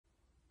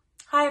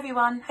Hi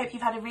everyone, hope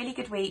you've had a really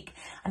good week.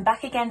 I'm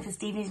back again for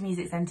Stevenage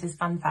Music Centre's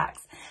Fun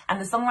Facts, and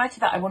the songwriter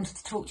that I wanted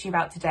to talk to you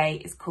about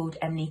today is called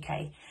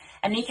Mnike.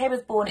 Mnike was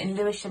born in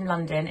Lewisham,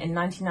 London in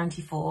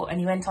 1994, and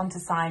he went on to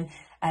sign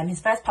his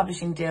first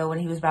publishing deal when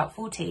he was about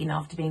 14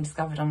 after being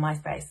discovered on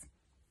MySpace.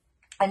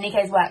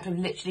 Mnike's worked with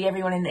literally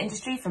everyone in the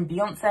industry, from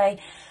Beyonce,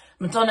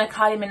 Madonna,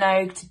 Kylie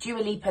Minogue to Dua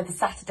Lipa, The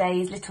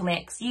Saturdays, Little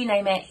Mix, you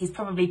name it, he's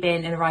probably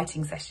been in a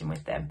writing session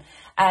with them.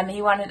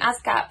 He won an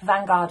ASCAP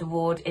Vanguard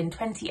Award in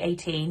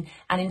 2018,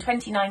 and in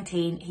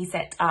 2019 he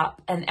set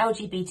up an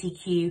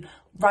LGBTQ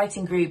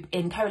writing group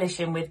in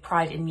coalition with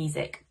Pride in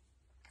Music.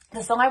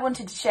 The song I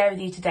wanted to share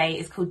with you today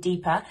is called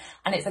Deeper,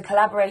 and it's a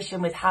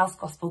collaboration with House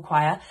Gospel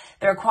Choir.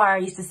 They're a choir I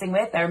used to sing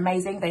with. They're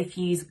amazing. They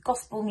fuse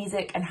gospel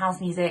music and house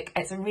music.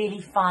 It's a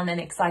really fun and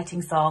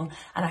exciting song,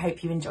 and I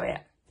hope you enjoy it.